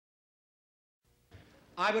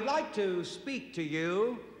I would like to speak to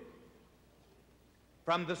you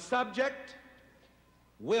from the subject,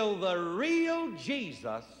 will the real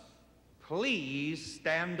Jesus please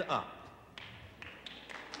stand up?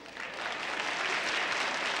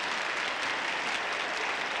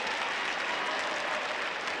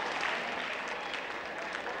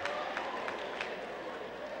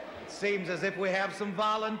 It seems as if we have some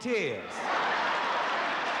volunteers.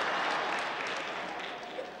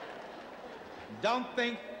 Don't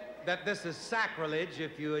think that this is sacrilege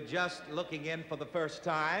if you are just looking in for the first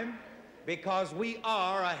time, because we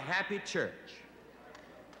are a happy church.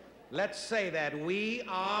 Let's say that we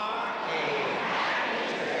are a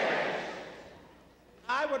happy church.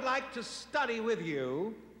 I would like to study with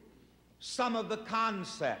you some of the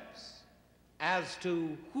concepts as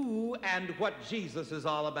to who and what Jesus is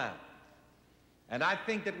all about. And I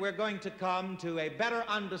think that we're going to come to a better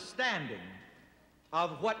understanding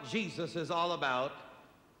of what Jesus is all about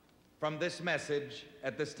from this message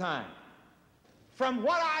at this time. From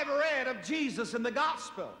what I've read of Jesus in the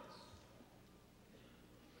Gospels,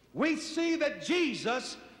 we see that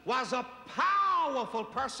Jesus was a powerful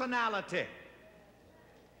personality.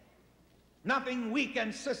 Nothing weak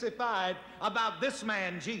and sissified about this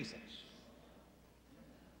man, Jesus.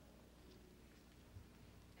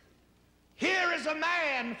 Here is a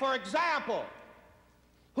man, for example,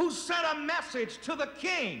 who sent a message to the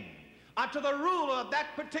king or to the ruler of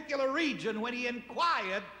that particular region when he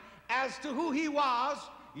inquired as to who he was.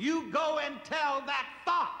 You go and tell that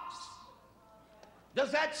fox.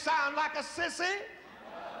 Does that sound like a sissy?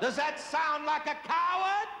 Does that sound like a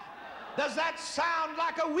coward? Does that sound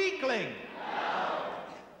like a weakling?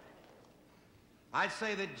 I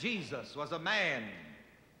say that Jesus was a man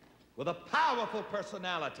with a powerful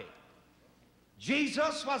personality.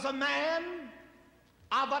 Jesus was a man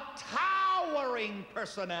of a towering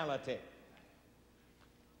personality.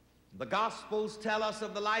 The Gospels tell us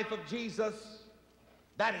of the life of Jesus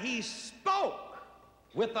that he spoke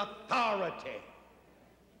with authority.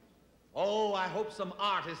 Oh, I hope some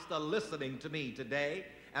artists are listening to me today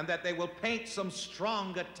and that they will paint some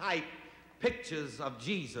stronger type pictures of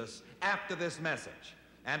Jesus after this message.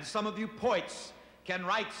 And some of you poets can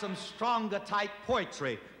write some stronger type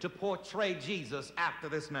poetry to portray Jesus after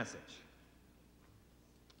this message.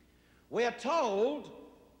 We are told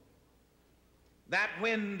that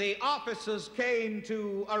when the officers came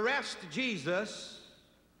to arrest Jesus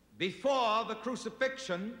before the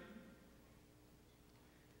crucifixion,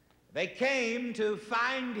 they came to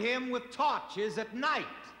find him with torches at night.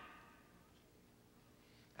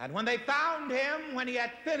 And when they found him, when he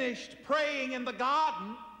had finished praying in the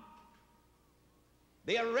garden,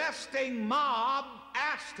 the arresting mob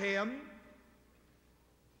asked him,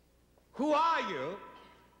 "Who are you?"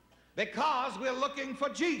 Because we're looking for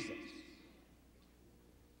Jesus.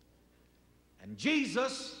 And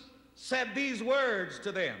Jesus said these words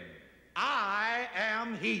to them, "I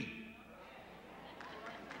am he."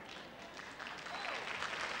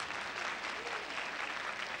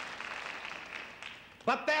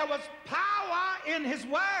 But there was power in his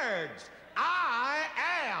words. I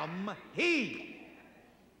am he.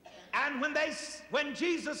 And when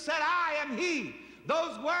Jesus said, "I am he,"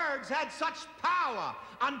 those words had such power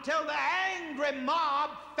until the angry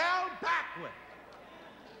mob fell backward.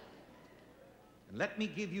 And let me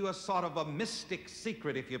give you a sort of a mystic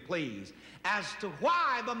secret, if you please, as to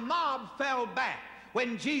why the mob fell back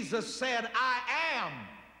when Jesus said, "I am."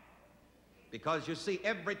 Because you see,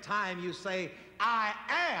 every time you say, "I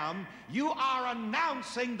am," you are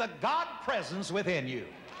announcing the God presence within you.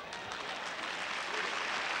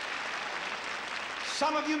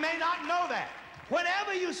 Some of you may not know that.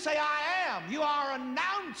 Whenever you say "I am," you are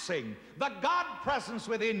announcing the God presence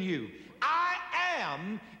within you. I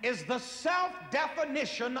am is the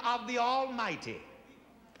self-definition of the Almighty.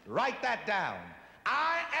 Write that down.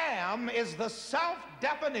 I am is the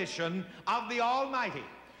self-definition of the Almighty.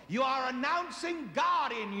 You are announcing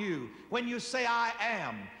God in you when you say "I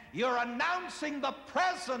am." You're announcing the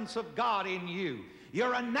presence of God in you.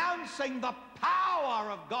 You're announcing the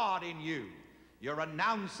power of God in you. You're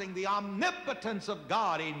announcing the omnipotence of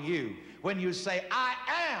God in you when you say "I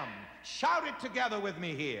am." Shout it together with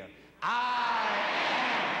me here. I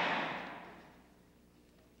am.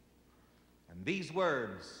 And these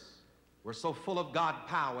words were so full of God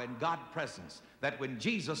power and God presence that when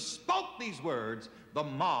Jesus spoke these words, the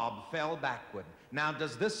mob fell backward. Now,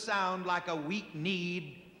 does this sound like a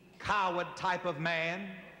weak-kneed, coward type of man?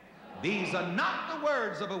 These are not the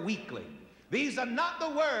words of a weakling. These are not the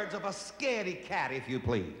words of a scaredy cat, if you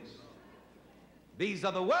please. These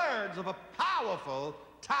are the words of a powerful,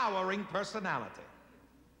 towering personality.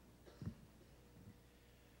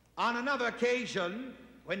 On another occasion,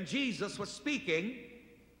 when Jesus was speaking,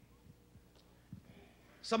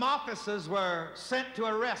 some officers were sent to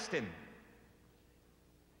arrest him.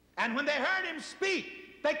 And when they heard him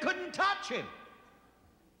speak, they couldn't touch him.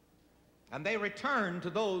 And they returned to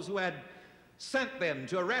those who had sent them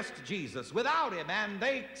to arrest Jesus without him. And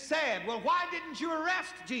they said, well, why didn't you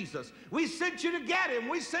arrest Jesus? We sent you to get him.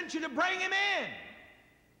 We sent you to bring him in.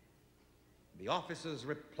 The officers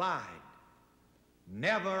replied,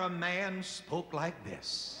 never a man spoke like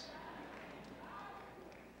this.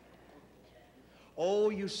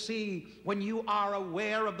 Oh, you see, when you are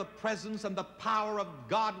aware of the presence and the power of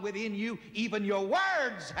God within you, even your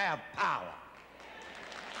words have power.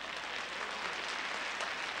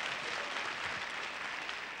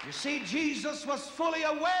 You see, Jesus was fully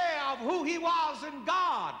aware of who he was in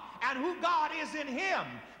God and who God is in him.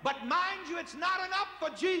 But mind you, it's not enough for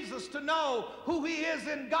Jesus to know who he is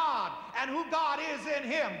in God and who God is in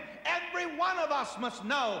him. Every one of us must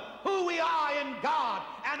know who we are in God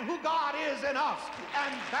and who God is in us,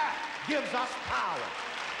 and that gives us power.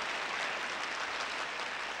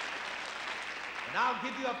 And I'll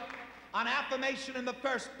give you an affirmation in the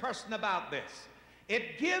first person about this.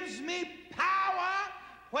 It gives me power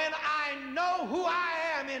when I know who I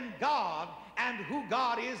am in God and who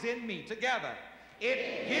God is in me together.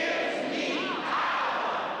 It gives me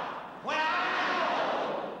power when I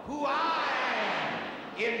know who I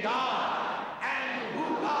am in God and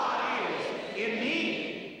who God is in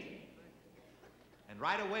me. And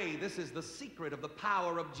right away, this is the secret of the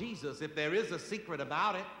power of Jesus, if there is a secret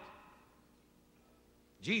about it.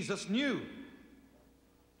 Jesus knew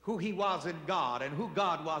who he was in God and who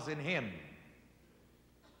God was in him.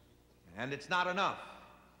 And it's not enough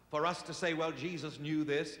for us to say, well, Jesus knew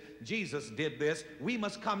this, Jesus did this. We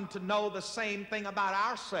must come to know the same thing about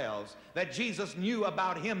ourselves that Jesus knew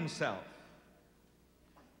about himself,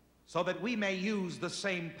 so that we may use the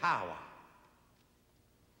same power.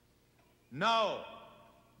 No,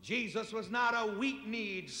 Jesus was not a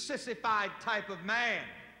weak-kneed, sissified type of man.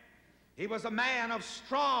 He was a man of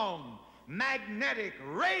strong, magnetic,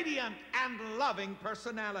 radiant, and loving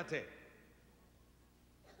personality.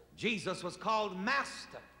 Jesus was called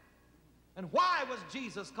Master. And why was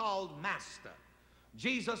Jesus called Master?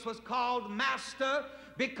 Jesus was called Master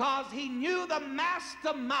because he knew the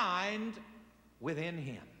mastermind within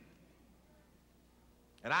him.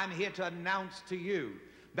 And I'm here to announce to you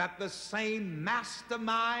that the same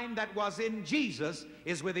mastermind that was in Jesus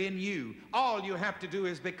is within you. All you have to do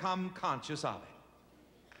is become conscious of it.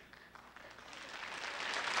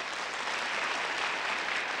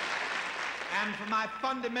 And for my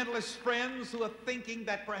fundamentalist friends who are thinking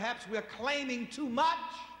that perhaps we're claiming too much,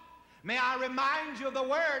 may I remind you of the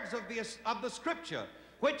words of the scripture,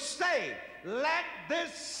 which say, let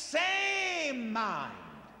this same mind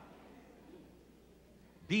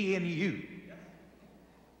be in you,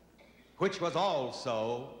 which was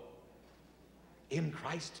also in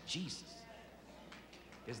Christ Jesus.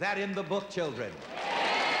 Is that in the book, children?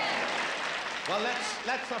 Well,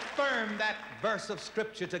 let's affirm that verse of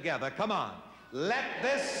scripture together. Come on. Let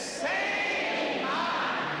this same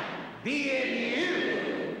mind be in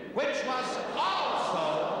you, which was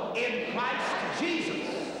also in Christ Jesus.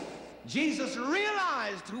 Jesus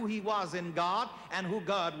realized who he was in God and who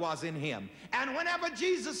God was in him. And whenever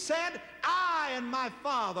Jesus said, I and my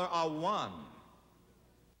Father are one,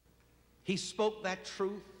 he spoke that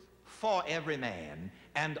truth for every man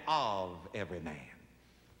and of every man.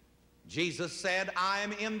 Jesus said, I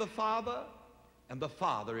am in the Father, and the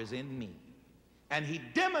Father is in me. And he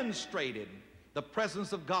demonstrated the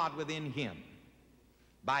presence of God within him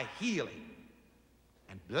by healing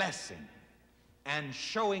and blessing and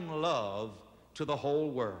showing love to the whole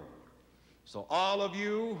world. So all of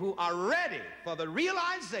you who are ready for the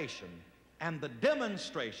realization and the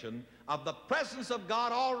demonstration of the presence of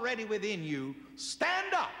God already within you,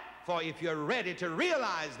 stand up. For if you're ready to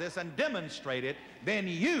realize this and demonstrate it, then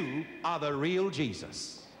you are the real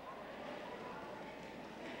Jesus.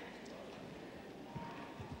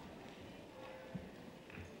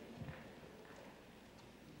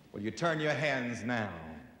 Will you turn your hands now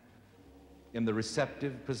in the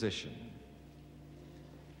receptive position?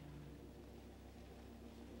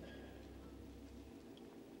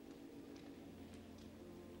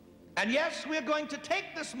 And yes, we're going to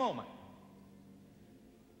take this moment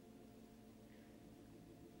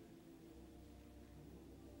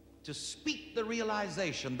to speak the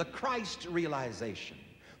realization, the Christ realization,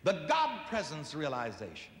 the God presence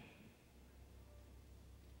realization.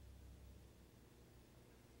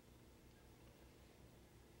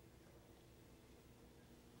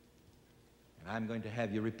 And I'm going to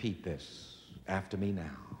have you repeat this after me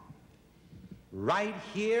now. right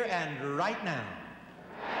here and right now.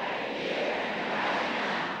 Right here and right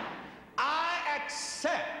now. I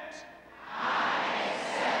accept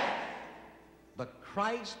the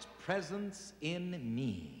Christ presence in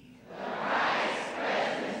me. The